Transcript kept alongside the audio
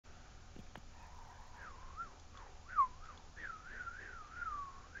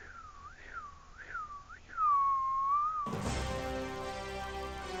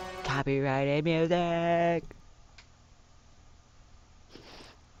Copyrighted music!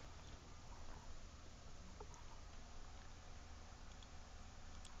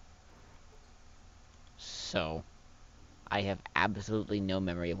 So, I have absolutely no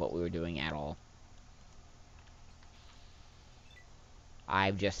memory of what we were doing at all.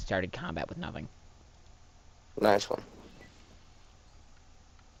 I've just started combat with nothing. Nice one.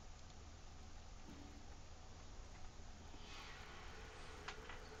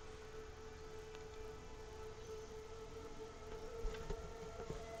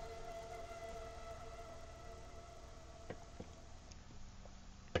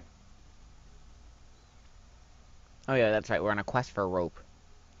 Oh yeah, that's right, we're on a quest for a rope.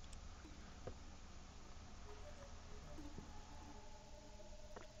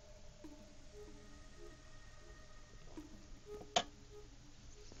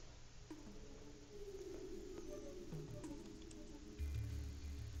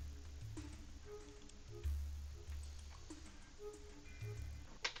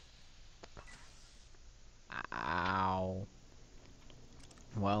 Ow.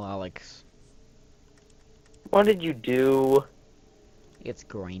 Well, Alex, What did you do? it's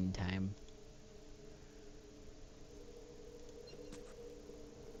grind time.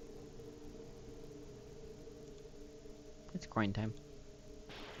 It's grind time.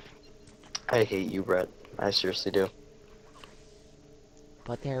 I hate you, Brett. I seriously do.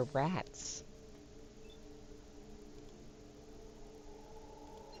 But they're rats.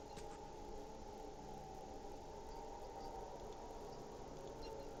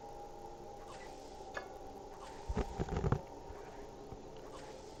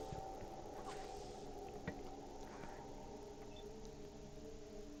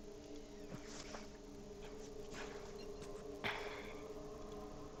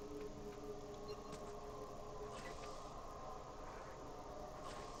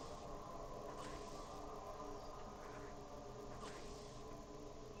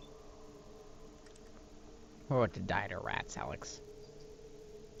 We're about to die to rats, Alex.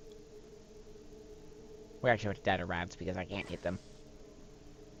 We're actually about to die to rats because I can't hit them.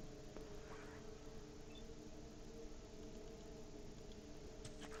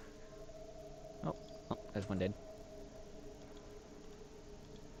 Oh, there's one dead.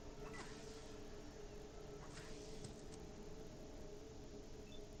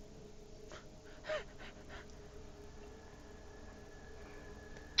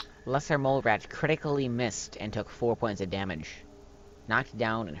 Lesser Mole Rat critically missed and took 4 points of damage. Knocked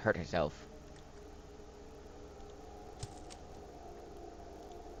down and hurt herself.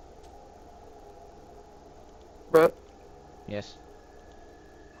 Brett, Yes.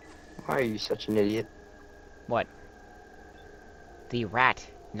 why are you such an idiot? What? The rat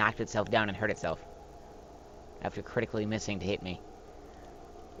knocked itself down and hurt itself. After critically missing to hit me.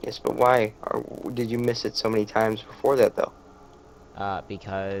 Yes, but why? Did you miss it so many times before that, though?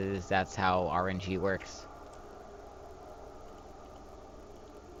 Because that's how RNG works.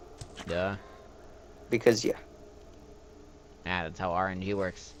 Duh. Because, yeah. Yeah, that's how RNG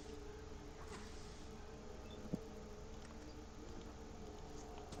works.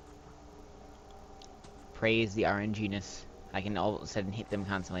 Praise the RNG-ness. I can all of a sudden hit them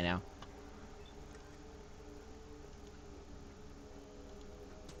constantly now.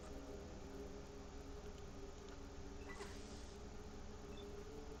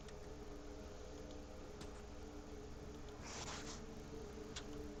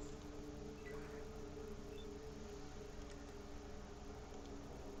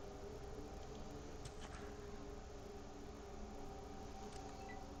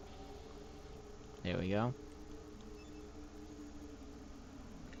 There we go.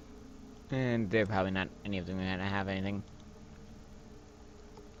 And they're probably not any of them gonna have anything.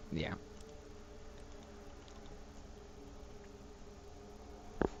 Yeah.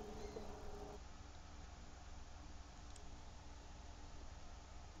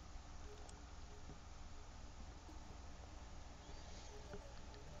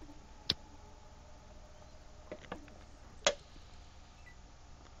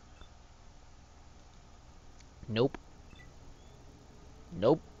 Nope.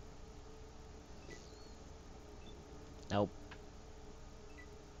 Nope. Nope.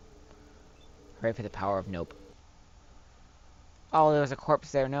 Pray for the power of nope. Oh, there was a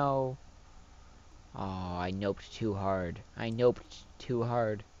corpse there, no. Oh, I noped too hard. I noped too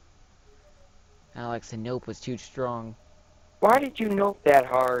hard. Alex, the nope was too strong. Why did you nope that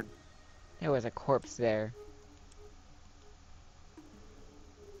hard? There was a corpse there.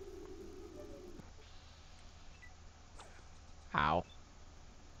 Ow.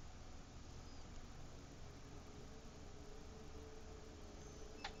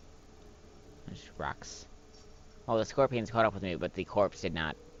 rocks. Oh, the scorpions caught up with me, but the corpse did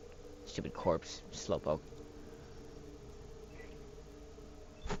not. Stupid corpse. Slowpoke.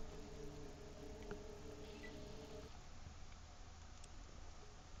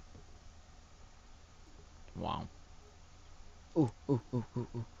 Wow. Ooh, ooh, ooh, ooh,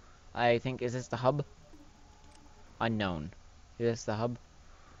 ooh. I think, is this the hub? Unknown. Is this the hub?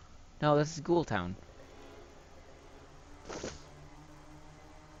 No, this is Ghoul Town.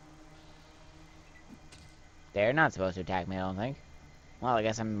 They're not supposed to attack me, I don't think. Well, I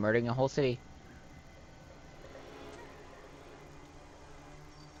guess I'm murdering a whole city.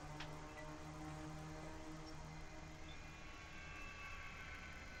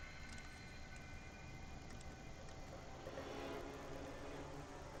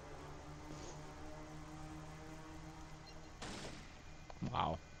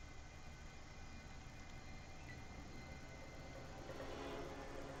 Wow.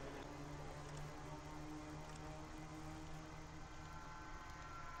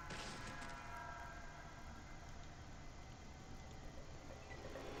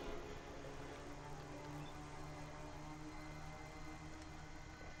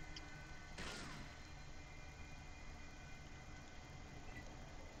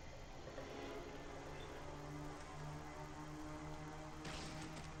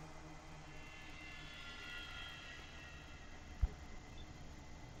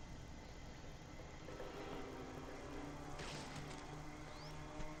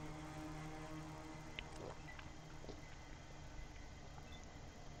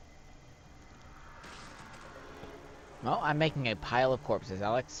 Well, I'm making a pile of corpses,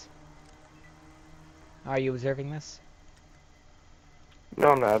 Alex. Are you observing this? No,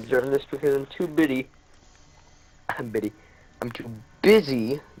 I'm not observing this because I'm too bitty. I'm bitty. I'm too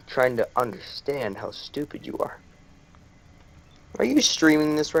busy trying to understand how stupid you are. Are you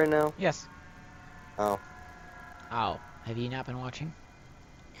streaming this right now? Yes. Oh. Oh, have you not been watching?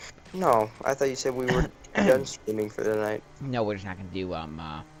 No, I thought you said we were done streaming for the night. No, we're just not gonna do,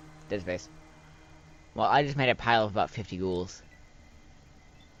 Dead Space. Well, I just made a pile of about 50 ghouls.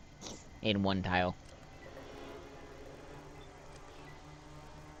 In one tile.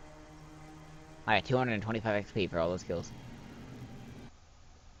 I got 225 XP for all those kills.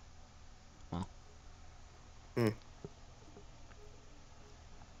 Well. I've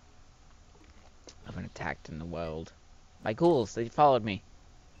been attacked in the world. By ghouls, they followed me.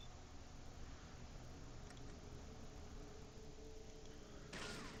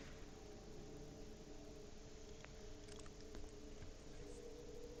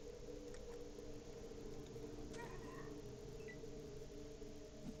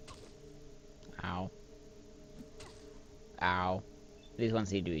 Ow. Ow. These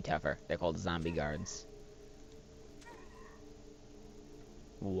ones need to be tougher. They're called zombie guards.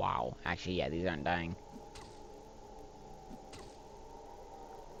 Wow. Actually, yeah, these aren't dying.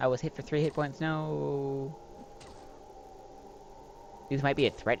 I was hit for 3 hit points. No. These might be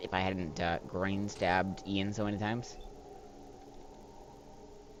a threat if I hadn't grain stabbed Ian so many times.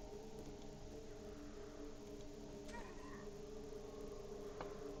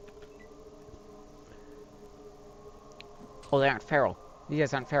 Oh, they aren't feral. These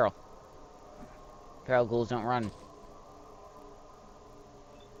guys aren't feral. Feral ghouls don't run.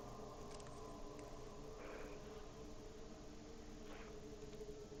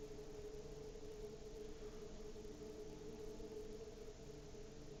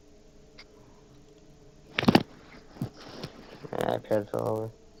 My iPad fell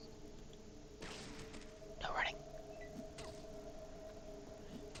over. No running.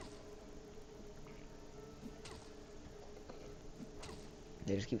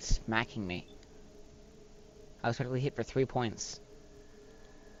 They just keep smacking me. I was practically hit for 3 points.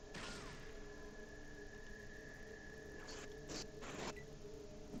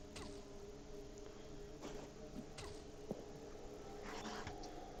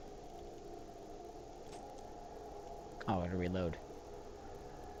 Oh, I had to reload.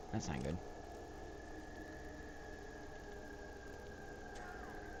 That's not good.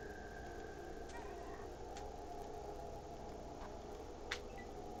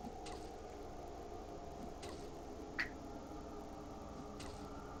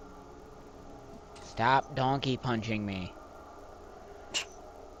 Stop donkey punching me.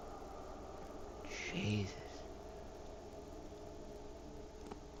 Jesus.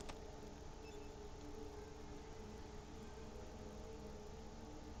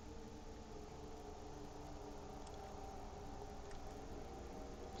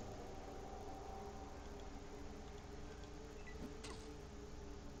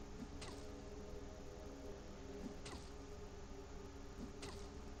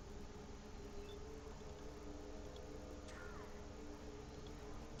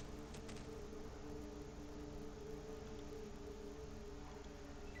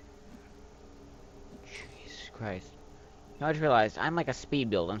 Christ. I just realized I'm like a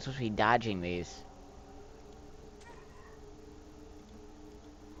speed build. I'm supposed to be dodging these.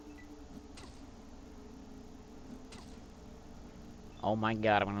 Oh my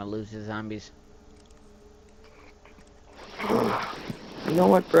god, I'm gonna lose to zombies. You know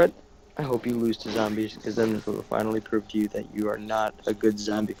what, Brett? I hope you lose to zombies, because then this will finally prove to you that you are not a good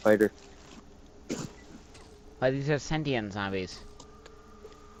zombie fighter. But these are sentient zombies.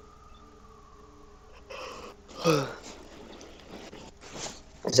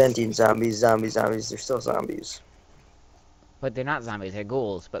 Sentient zombies, zombies, they're still zombies. But they're not zombies, they're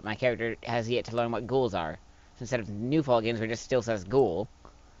ghouls. But my character has yet to learn what ghouls are. So instead of new Fallout games where it just still says ghoul,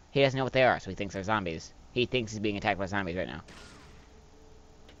 he doesn't know what they are, so he thinks they're zombies. He thinks he's being attacked by zombies right now.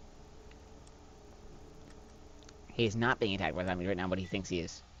 He's not being attacked by zombies right now, but he thinks he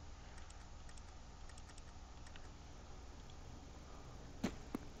is.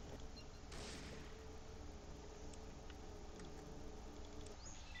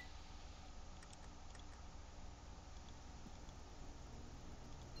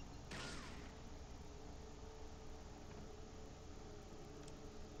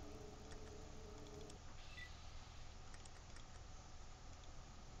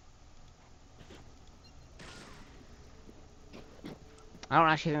 I don't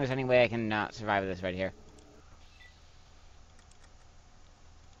actually think there's any way I can survive this right here.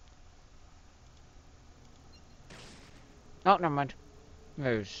 Oh, never mind.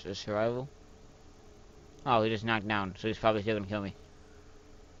 There's a survival. Oh, he just knocked down, so he's probably still gonna kill me.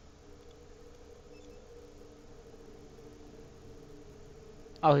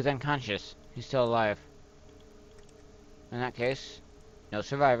 Oh, he's unconscious. He's still alive. In that case, no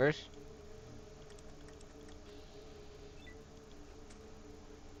survivors.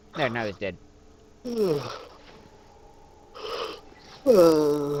 There, now he's dead.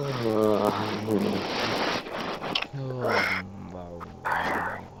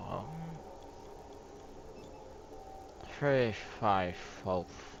 Three, five, four.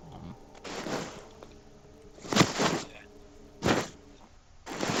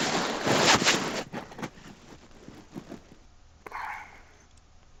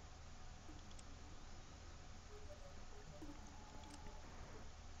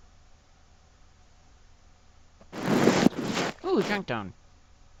 Ooh, junk down.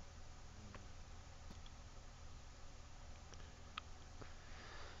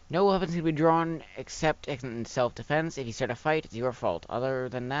 No weapons can be drawn except in self-defense. If you start a fight, it's your fault. Other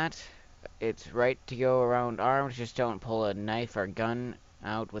than that, it's right to go around armed. Just don't pull a knife or gun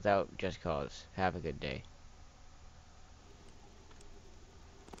out without just cause. Have a good day.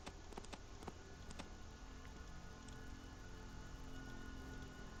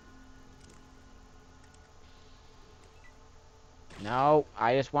 No,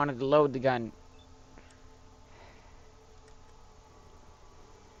 I just wanted to load the gun.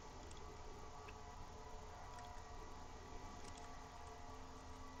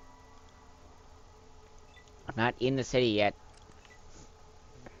 I'm not in the city yet.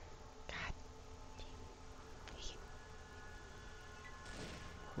 God.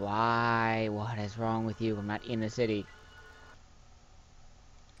 Why? What is wrong with you? I'm not in the city.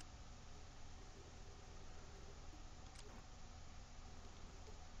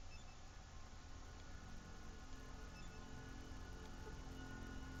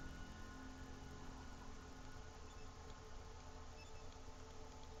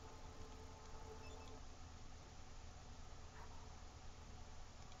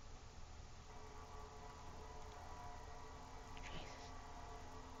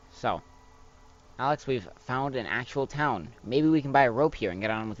 So, Alex, we've found an actual town. Maybe we can buy a rope here and get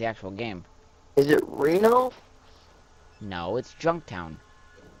on with the actual game. Is it Reno? No, it's Junktown.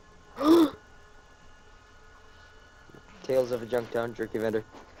 Tales of a Junktown Jerky Vendor.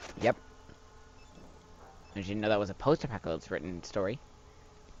 Yep. Did you know that was a post-apocalypse written story?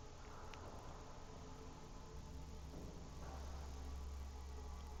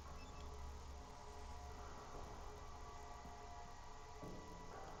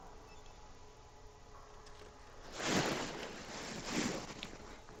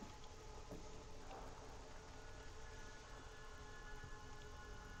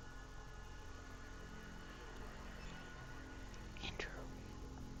 Andrew.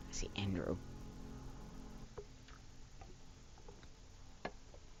 I see Andrew.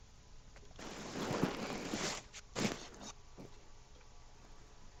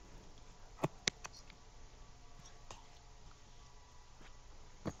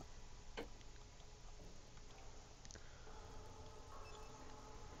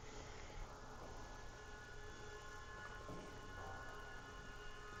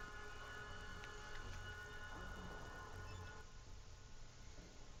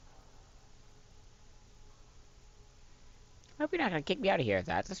 hope you're not gonna kick me out of here.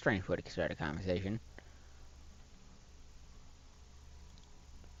 That's a strange way to start a conversation.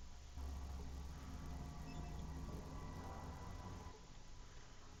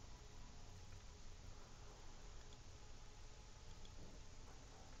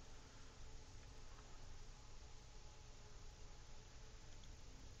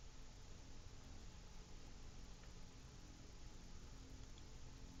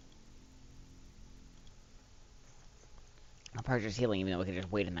 I'll purchase healing, even though we can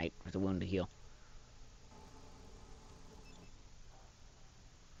just wait a night for the wound to heal.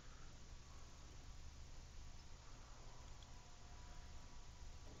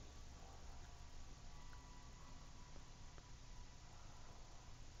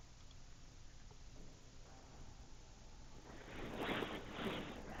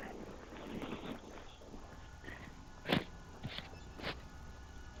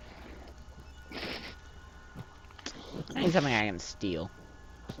 I need something I can steal.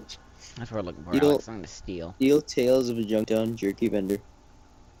 That's what we're looking for, Alex. Something to steal. Steal Tales of a Junktown Jerky Vendor.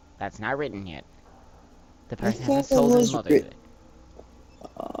 That's not written yet. The I person thought hasn't that sold his was mother writ-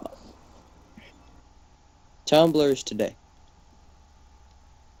 yet. Tumblr's today.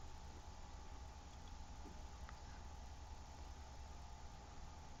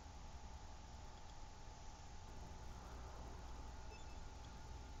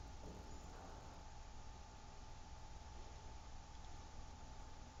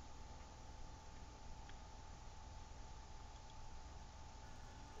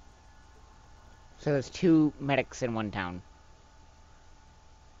 So there's 2 medics in one town.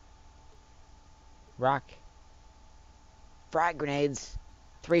 Rock. Frag grenades.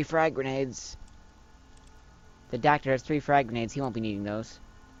 3 frag grenades. The doctor has 3 frag grenades. He won't be needing those.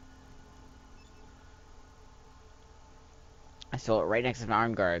 I stole it right next to some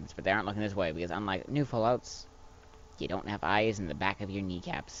armed guards, but they aren't looking this way because unlike new Fallouts, you don't have eyes in the back of your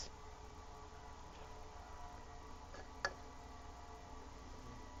kneecaps.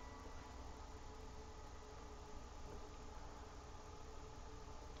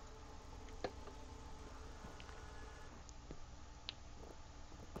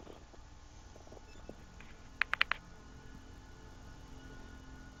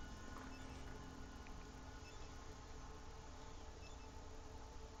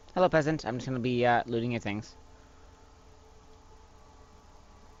 Hello, peasant. I'm just gonna be, looting your things.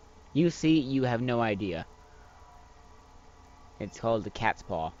 You see, you have no idea. It's called the cat's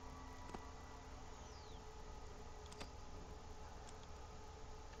paw.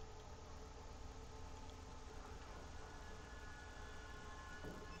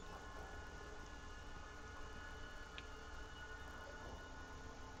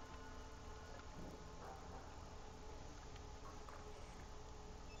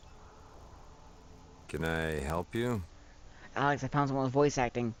 Can I help you? Alex, I found someone with voice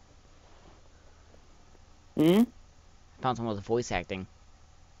acting. Hmm? I found someone with voice acting.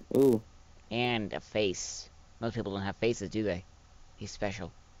 Ooh. And a face. Most people don't have faces, do they? He's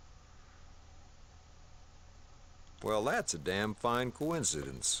special. Well, that's a damn fine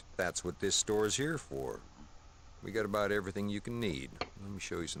coincidence. That's what this store's here for. We got about everything you can need. Let me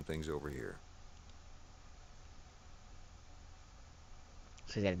show you some things over here.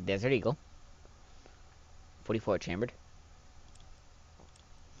 So he's got a Desert Eagle. 44 chambered.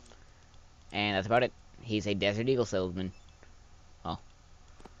 And that's about it. He's a Desert Eagle salesman. Oh.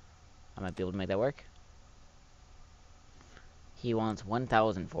 I might be able to make that work. He wants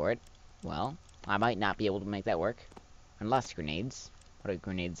 1,000 for it. Well, I might not be able to make that work. Unless grenades. What do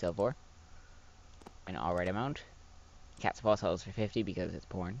grenades sell for? An alright amount. Cat's paw sells for 50 because it's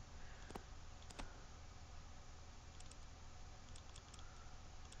porn.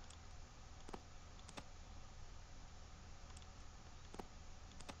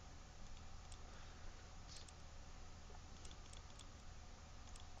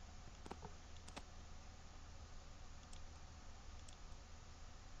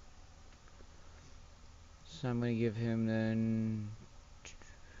 So I'm gonna give him then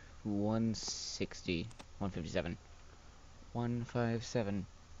 160, 157, 157.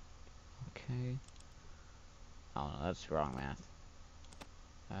 Okay. Oh no, that's wrong math.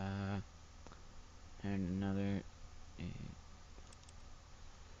 And another 8.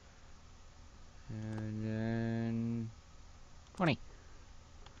 And then 20.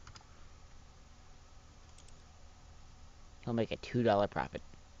 He'll make a $2 profit.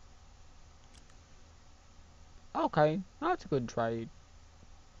 Okay, that's a good trade.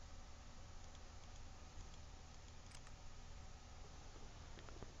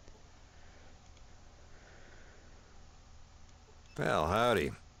 Well,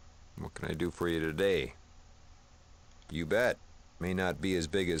 howdy. What can I do for you today? You bet. May not be as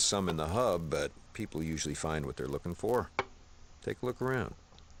big as some in the hub, but people usually find what they're looking for. Take a look around.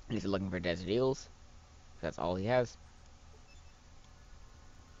 He's looking for desert eagles. That's all he has.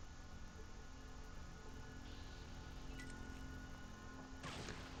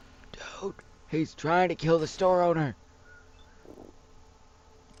 Dude, he's trying to kill the store owner.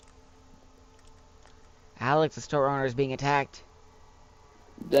 Alex, the store owner is being attacked.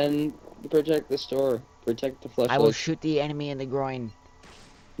 Then protect the store. Protect the fleshlight. I will shoot the enemy in the groin.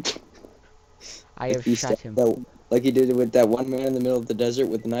 I have shot him. Like you did with that one man in the middle of the desert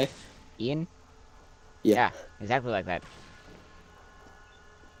with the knife? Ian? Yeah. Exactly like that.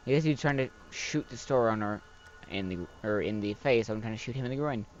 I guess he's trying to shoot the store owner in the face. I'm trying to shoot him in the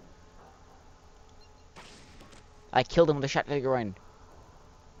groin. I killed him with a shot to the groin.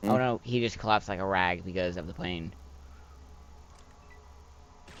 Oh no, he just collapsed like a rag because of the plane.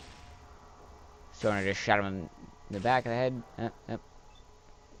 Store owner just shot him in the back of the head. Yep.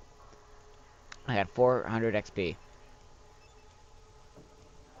 I got 400 XP.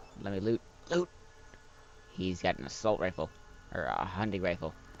 Let me loot. Loot! He's got an assault rifle. Or a hunting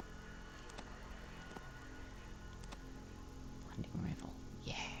rifle. Hunting rifle.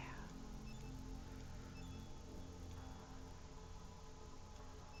 Yeah.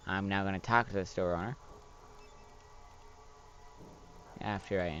 I'm now going to talk to the store owner.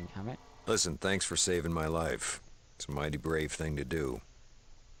 After I income it. Listen, thanks for saving my life. It's a mighty brave thing to do.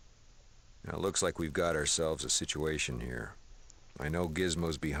 Now, it looks like we've got ourselves a situation here. I know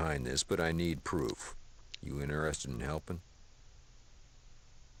Gizmo's behind this, but I need proof. You interested in helping?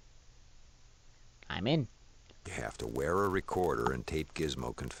 I'm in. You have to wear a recorder and tape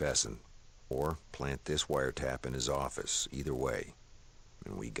Gizmo confessing. Or plant this wiretap in his office. Either way.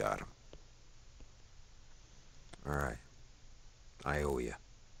 And we got him. Alright. I owe you.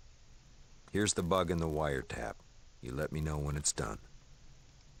 Here's the bug in the wiretap. You let me know when it's done.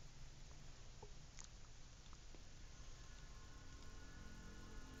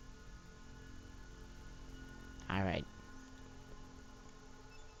 Alright.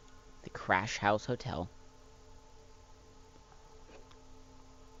 The Crash House Hotel.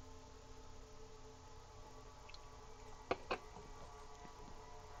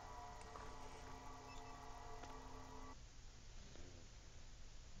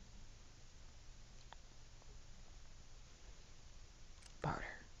 Barter.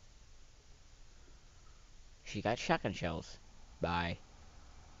 She got shotgun shells. Bye.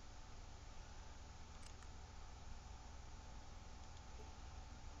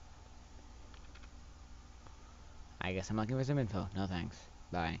 I guess I'm looking for some info. No thanks.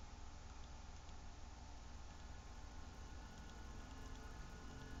 Bye.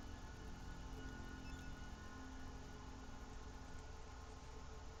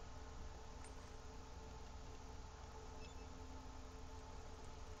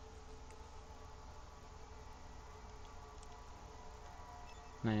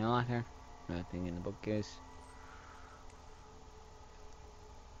 Manual locker. Nothing in the bookcase.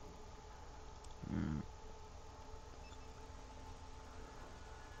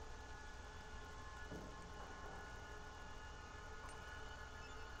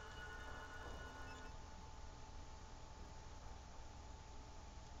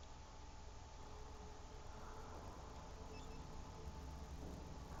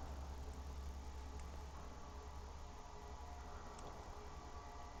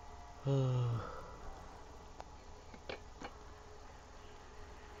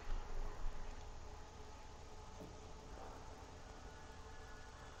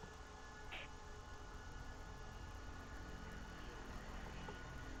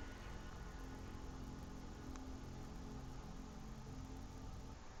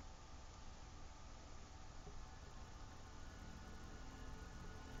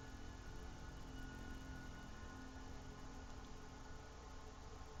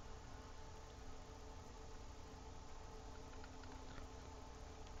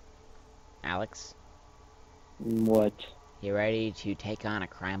 Alex, What? you ready to take on a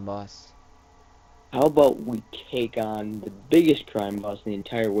crime boss? How about we take on the biggest crime boss in the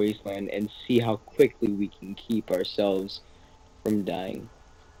entire wasteland and see how quickly we can keep ourselves from dying?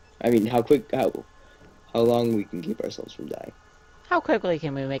 I mean, how long we can keep ourselves from dying. How quickly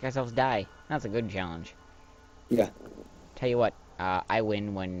can we make ourselves die? That's a good challenge. Yeah. Tell you what, I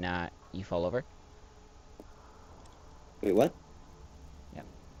win when you fall over. Wait, what? Yep.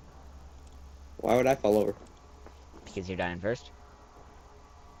 Why would I fall over? Because you're dying first.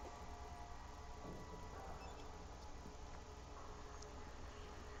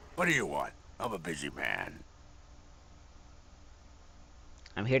 What do you want? I'm a busy man.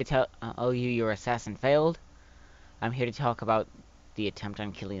 I'm here to tell you your assassin failed. I'm here to talk about the attempt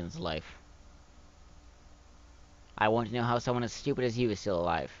on Killian's life. I want to know how someone as stupid as you is still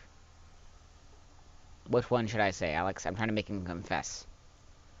alive. Which one should I say, Alex? I'm trying to make him confess.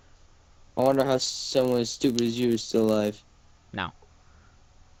 I wonder how someone as stupid as you is still alive. No.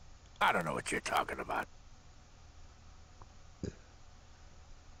 I don't know what you're talking about.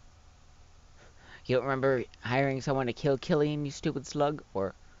 You don't remember hiring someone to kill Killian, you stupid slug? Or,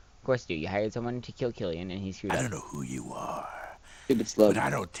 of course you do. You hired someone to kill Killian, and he screwed I up. don't know who you are, Stupid slug. but I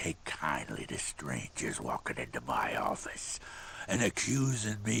don't take kindly to strangers walking into my office and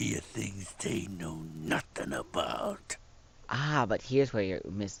accusing me of things they know nothing about. Ah, but here's where you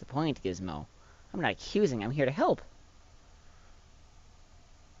missed the point, Gizmo. I'm not accusing, I'm here to help.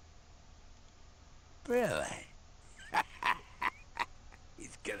 Really?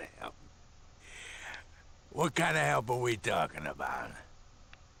 He's gonna help. What kind of help are we talking about?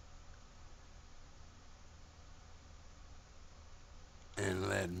 And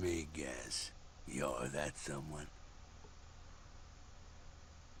let me guess, you're that someone?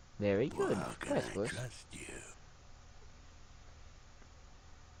 Very good. Well, how Of can course, I of course. trust you?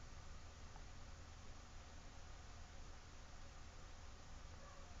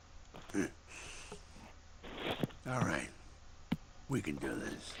 All right, we can do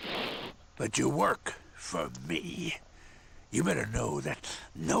this. But you work for me. You better know that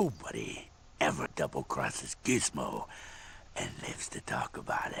nobody ever double-crosses Gizmo and lives to talk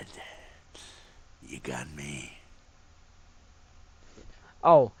about it. You got me?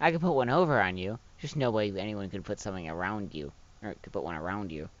 Oh, I could put one over on you. Just no way anyone could put something around you. Or could put one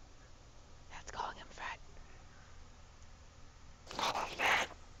around you. That's calling him fat.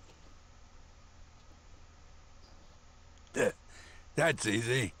 That's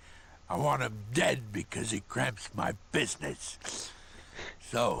easy. I want him dead because he cramps my business.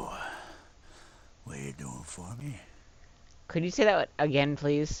 So, what are you doing for me? Could you say that again,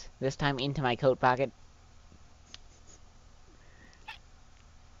 please? This time into my coat pocket?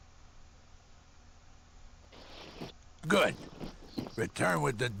 Good. Return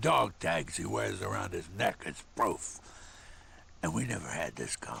with the dog tags he wears around his neck as proof. And we never had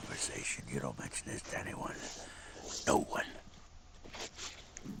this conversation. You don't mention this to anyone. No one.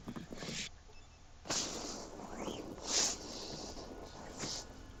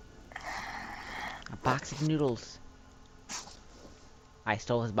 A box of noodles. I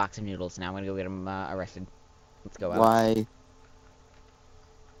stole his box of noodles. Now I'm gonna go get him arrested. Let's go out. Why?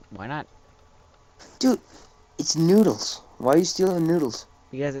 Why not? Dude, it's noodles. Why are you stealing noodles?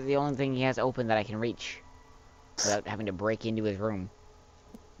 Because it's the only thing he has open that I can reach. Without having to break into his room.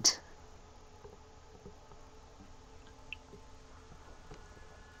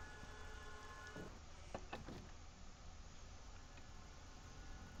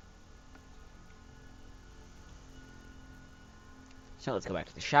 So let's go back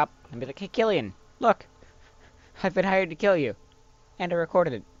to the shop and be like, hey Killian, look! I've been hired to kill you. And I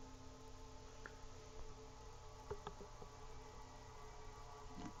recorded it.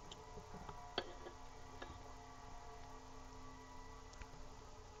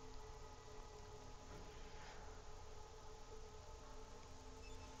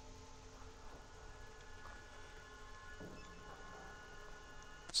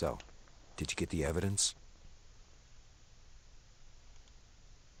 So, did you get the evidence?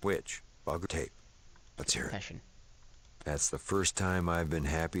 Which? Bug or tape? Let's hear it. Confession. That's the first time I've been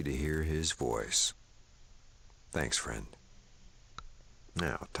happy to hear his voice. Thanks, friend.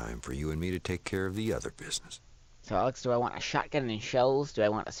 Now, time for you and me to take care of the other business. So Alex, do I want a shotgun and shells? Do I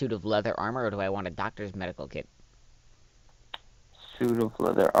want a suit of leather armor? Or do I want a doctor's medical kit? Suit of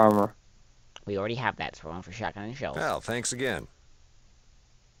leather armor. We already have that, so we're going for shotgun and shells. Well, thanks again.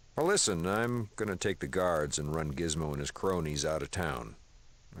 Well, listen, I'm gonna take the guards and run Gizmo and his cronies out of town.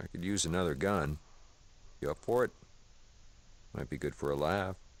 I could use another gun. You up for it? Might be good for a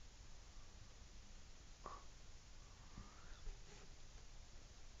laugh.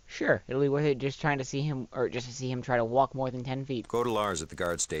 Sure, it'll be worth it just trying to see him, or just to see him try to walk more than 10 feet. Go to Lars at the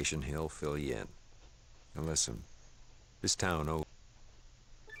guard station. He'll fill you in. Now listen, this town,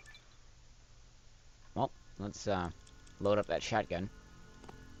 Well, let's load up that shotgun.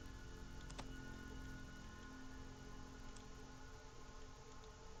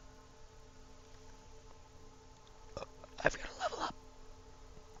 I've got to level up.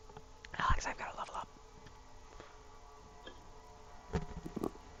 Alex, I've got to level up.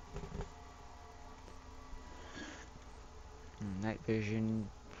 Night vision,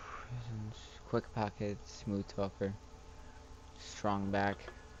 presence, quick pocket, smooth talker, strong back.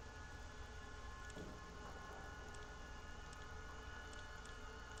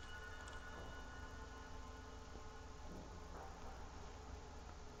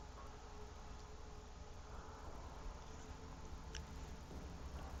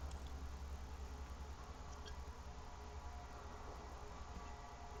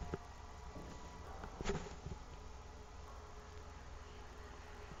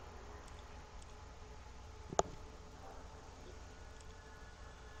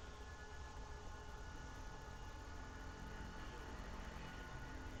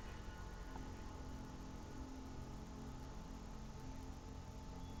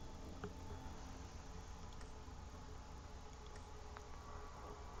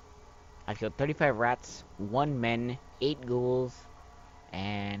 I killed 35 rats, 1 men, 8 ghouls,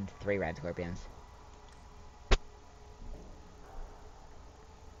 and 3 rad scorpions.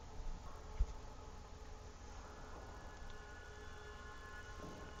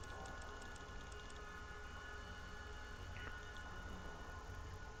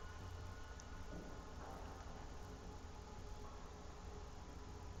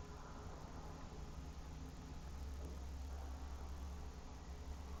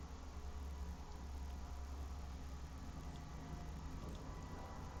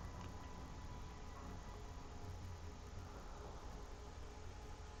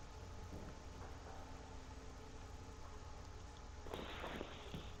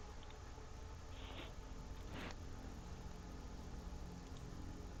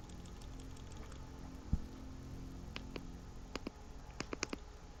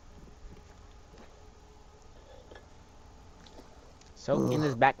 So, in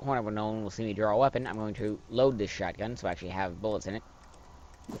this back corner where no one will see me draw a weapon, I'm going to load this shotgun so I actually have bullets in it.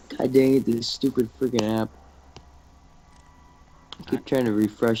 God dang it, this stupid freaking app. I keep trying to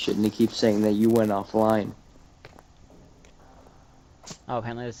refresh it and it keeps saying that you went offline. Oh,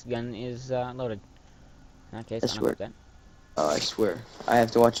 apparently this gun is loaded. In that case, I I'll swear. unload that. Oh, I swear. I have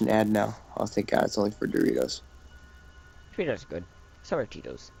to watch an ad now. Oh, thank God, it's only for Doritos. Cheetos are good. So are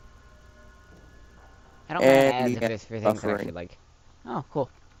Cheetos. I don't And mind ads the if it's for things that I buffering. actually like. Oh, cool.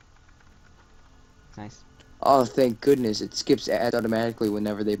 Nice. Oh, thank goodness, it skips ads automatically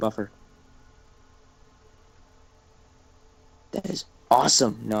whenever they buffer. That is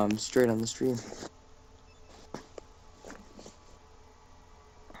awesome. No, I'm straight on the stream.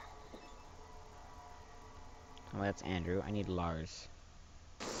 Well, that's Andrew. I need Lars.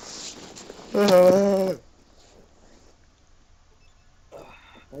 I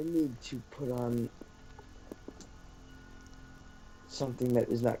need to put on something that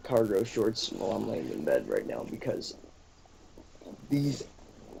is not cargo shorts while I'm laying in bed right now because these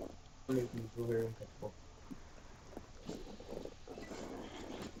make me feel very uncomfortable.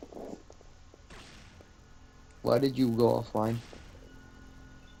 Why did you go offline?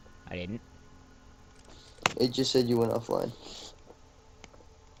 I didn't. It just said you went offline.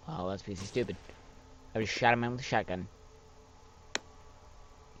 Oh, that's a piece of stupid. I just shot a man with a shotgun.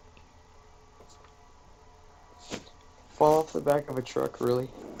 Fall off the back of a truck, really?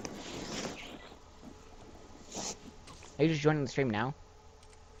 Are you just joining the stream now?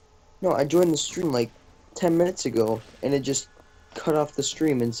 No, I joined the stream like 10 minutes ago, and it just cut off the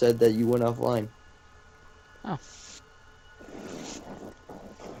stream and said that you went offline. Oh.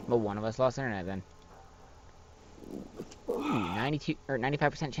 Well, one of us lost internet then. Ooh, 92 or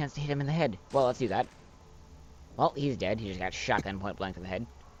 95% chance to hit him in the head. Well, let's do that. Well, he's dead. He just got shotgun point blank to the head.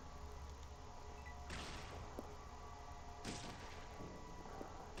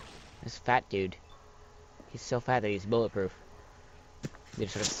 This fat dude. He's so fat that he's bulletproof. They're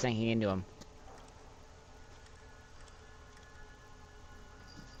sort of sinking into him.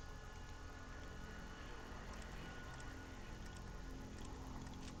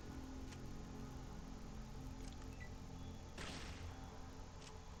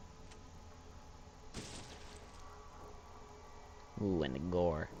 Ooh, and the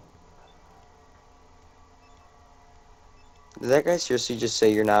gore. Did that guy seriously just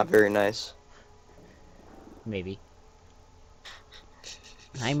say you're not very nice? Maybe.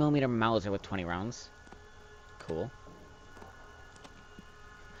 9mm Mauser with 20 rounds. Cool.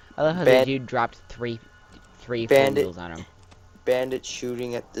 I love how the dude dropped three full wheels on him. Bandit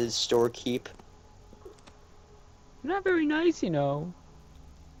shooting at the storekeep. Not very nice, you know.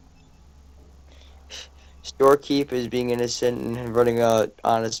 Storekeep is being innocent and running a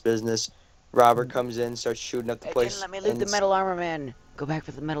honest business. Robert comes in, starts shooting up the Hey, place. let me loot the metal armor man. Go back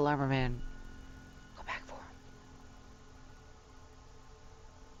for the metal armor man. Go back for him.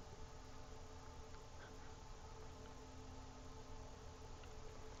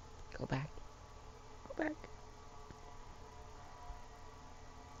 Go back. Go back.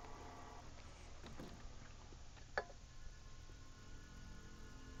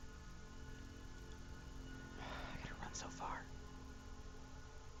 I gotta run so far.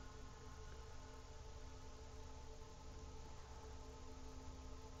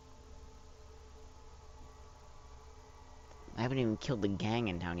 I haven't even killed the gang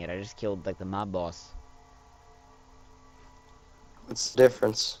in town yet. I just killed, like, the mob boss. What's the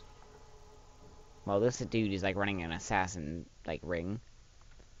difference? Well, this dude is, like, running an assassin, like, ring.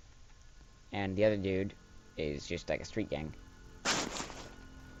 And the other dude is just, like, a street gang. In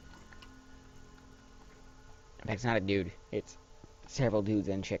fact, it's not a dude. It's several dudes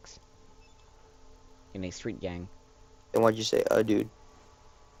and chicks. In a street gang. Then why'd you say, dude?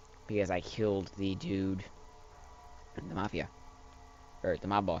 because I killed the dude in the mafia. Or the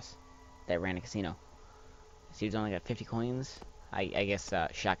mob boss that ran a casino. This dude's only got 50 coins. I guess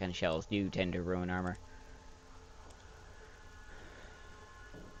shotgun shells do tend to ruin armor.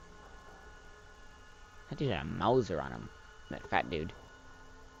 That dude had a Mauser on him. That fat dude.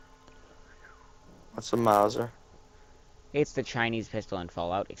 What's a Mauser? It's the Chinese pistol in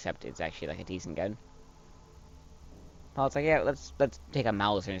Fallout, except it's actually like a decent gun. Well, it's like, yeah, let's take a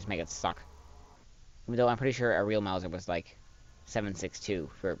Mauser and just make it suck. Even though I'm pretty sure a real Mauser was like 7.62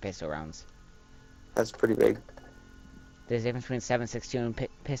 for pistol rounds. That's pretty big. There's a difference between 7.62 and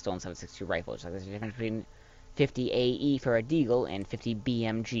pistol and 7.62 rifle. Just like there's a difference between 50 AE for a Deagle and 50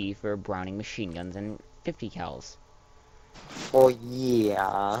 BMG for Browning machine guns and 50 cals. Oh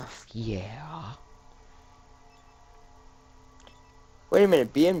yeah. Yeah. Wait a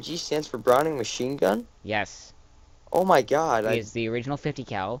minute, BMG stands for Browning machine gun? Yes. Oh my god. Because the original 50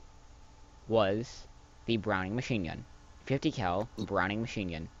 cal was the Browning machine gun. 50 cal Browning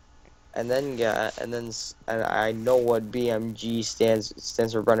machine gun. And I know what BMG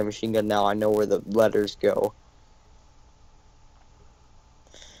stands for Browning machine gun now. I know where the letters go.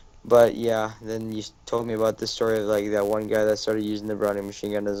 But yeah, then you told me about the story of like that one guy that started using the Browning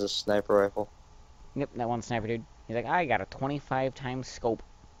machine gun as a sniper rifle. Yep, that one sniper dude. He's like, I got a 25 times scope.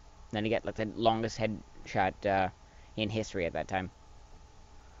 Then he got like the longest headshot in history at that time.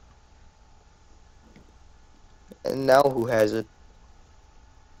 And now who has it?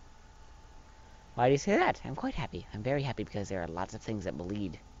 Why do you say that? I'm quite happy. I'm very happy because there are lots of things that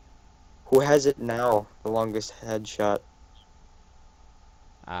bleed. Who has it now? The longest headshot.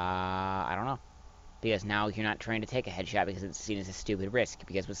 I don't know. Because now you're not trying to take a headshot because it's seen as a stupid risk.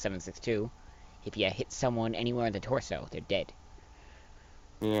 Because with 7.62, if you hit someone anywhere in the torso, they're dead.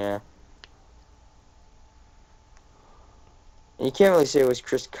 Yeah. And you can't really say it was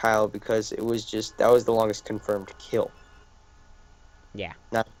Chris Kyle because it was just that was the longest confirmed kill. Yeah.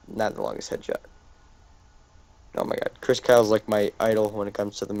 Not the longest headshot. Oh my god, Chris Kyle's like my idol when it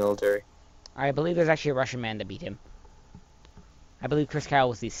comes to the military. I believe there's actually a Russian man that beat him. I believe Chris Kyle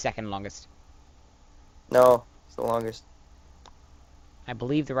was the second longest. No, it's the longest. I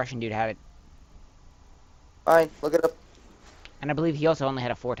believe the Russian dude had it. Fine, look it up. And I believe he also only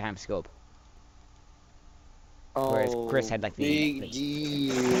had a 4-time scope. Whereas Chris had like the... big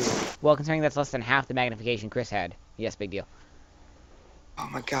deal. Well, considering that's less than half the magnification Chris had. Yes, big deal. Oh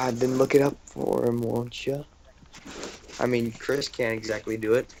my god, then look it up for him, won't you? I mean, Chris can't exactly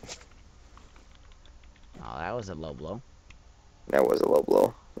do it. Oh, that was a low blow. That was a low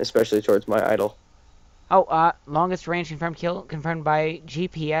blow, especially towards my idol. Oh, longest range confirmed kill confirmed by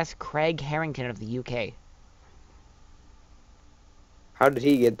GPS Craig Harrington of the UK. How did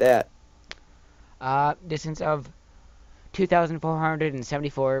he get that? Distance of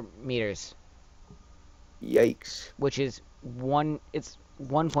 2,474 meters, Yikes. which is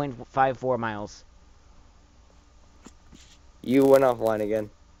 1.54 miles. You went offline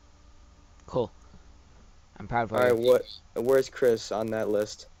again. Cool. I'm proud for Alright, you. where's Chris on that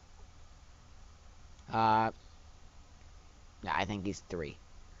list? Yeah, I think he's 3.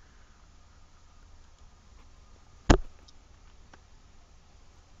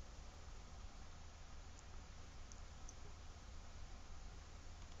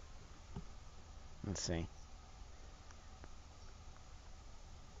 Let's see.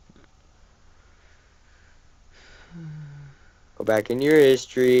 Go back in your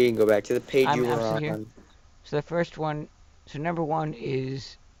history and go back to the page I'm you were absolutely on. here. So the first one, so number 1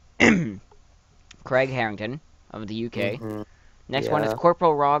 is Craig Harrington of the UK. Mhm. Next one is Yeah.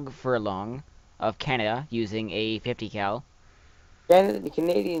 Corporal Rog Furlong of Canada using a 50 cal. The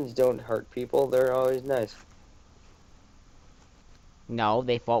Canadians don't hurt people. They're always nice. No,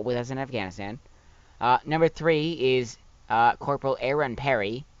 they fought with us in Afghanistan. Number 3 is Corporal Aaron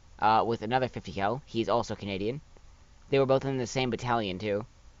Perry with another 50 cal. He's also Canadian. They were both in the same battalion too.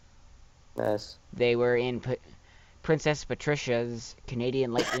 Nice. They were in Princess Patricia's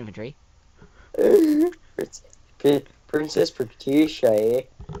Canadian Light Infantry. Princess Patricia, eh?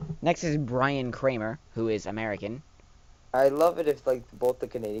 Next is Brian Kramer, who is American. I love it if like both the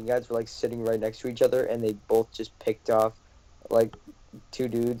Canadian guys were like sitting right next to each other and they both just picked off like 2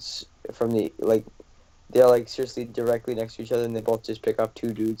 dudes from the like they're like seriously directly next to each other and they both just pick off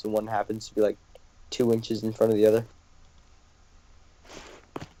 2 dudes and one happens to be like 2 inches in front of the other.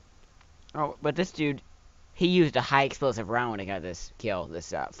 Oh, but this dude, he used a high explosive round to get this kill,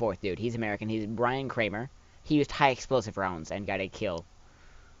 this 4th dude. He's American. He's Brian Kramer. He used high explosive rounds and got a kill.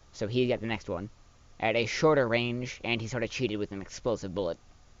 So he got the next one at a shorter range, and he sort of cheated with an explosive bullet.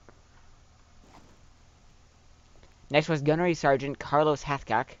 Next was Gunnery Sergeant Carlos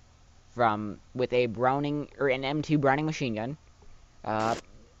Hathcock with a Browning or an M2 Browning machine gun.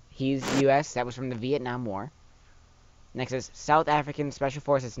 He's U.S. That was from the Vietnam War. Next is South African Special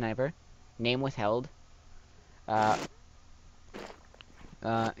Forces sniper, name withheld.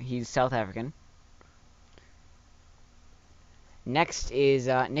 He's South African. Next is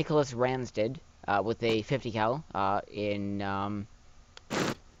Nicholas Ransdell with a 50 cal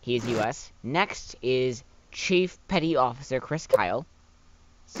he is U.S. Next is Chief Petty Officer Chris Kyle.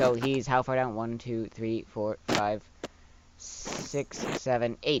 So he's how far down? 1, 2, 3, 4, 5, 6,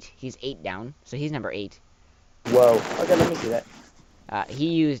 7, 8. He's 8 down. So he's number 8. Whoa. Okay, let me see that.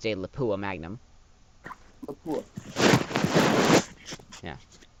 He used a Lapua Magnum. Lapua. Yeah.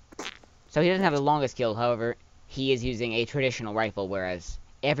 So he doesn't have the longest kill. However, he is using a traditional rifle, whereas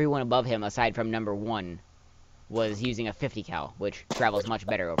everyone above him, aside from number 1, was using a 50 cal, which travels much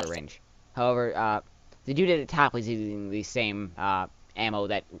better over range. However, the dude at the top was using the same ammo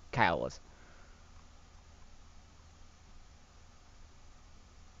that Kyle was.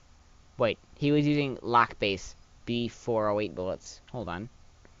 Wait, he was using lock base B408 bullets. Hold on.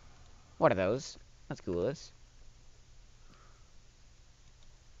 What are those? Let's Google this.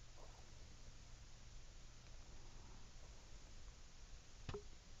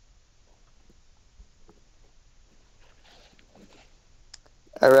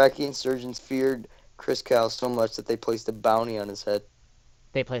 Iraqi insurgents feared Chris Kyle so much that they placed a bounty on his head.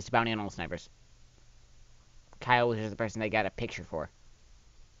 They placed a bounty on all snipers. Kyle was just the person they got a picture for.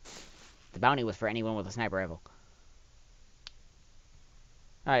 The bounty was for anyone with a sniper rifle.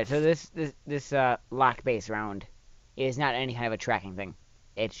 Alright, so this lock base round is not any kind of a tracking thing.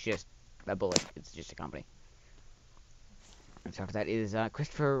 It's just a bullet. It's just a company. And so after that is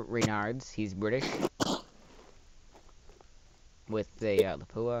Christopher Reynards. He's British. With the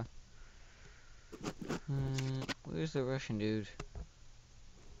Lapua. Where's the Russian dude?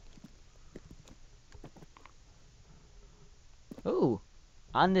 Ooh,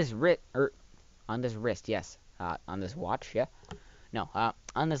 on this wrist, yes. On this watch, yeah. No,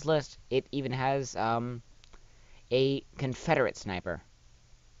 on this list, it even has a Confederate sniper.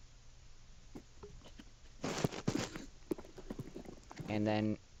 And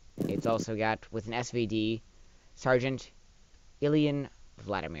then it's also got with an SVD, Sergeant Ilian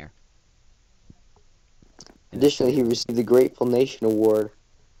Vladimir. Additionally, he received the Grateful Nation Award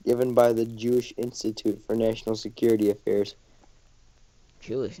given by the Jewish Institute for National Security Affairs.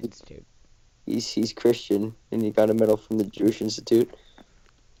 Jewish Institute. He's Christian, and he got a medal from the Jewish Institute.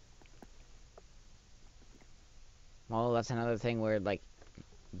 Well, that's another thing where, like,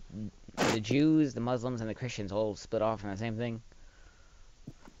 the Jews, the Muslims, and the Christians all split off from the same thing.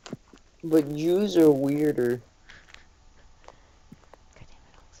 But Jews are weirder.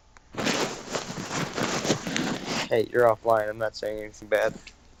 Hey, you're offline. I'm not saying anything bad.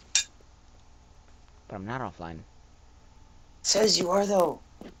 But I'm not offline. Says you are, though.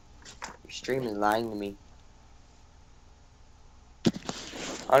 Your stream is lying to me.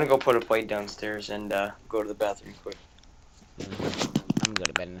 I'm gonna go put a plate downstairs and go to the bathroom quick. I'm gonna go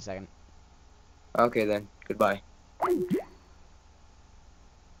to bed in a second. Okay then. Goodbye.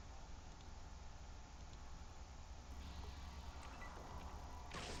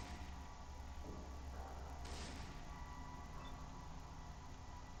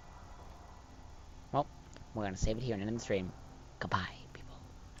 Well, we're gonna save it here and end the stream. Goodbye, people.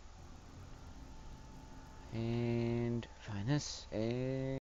 And find this and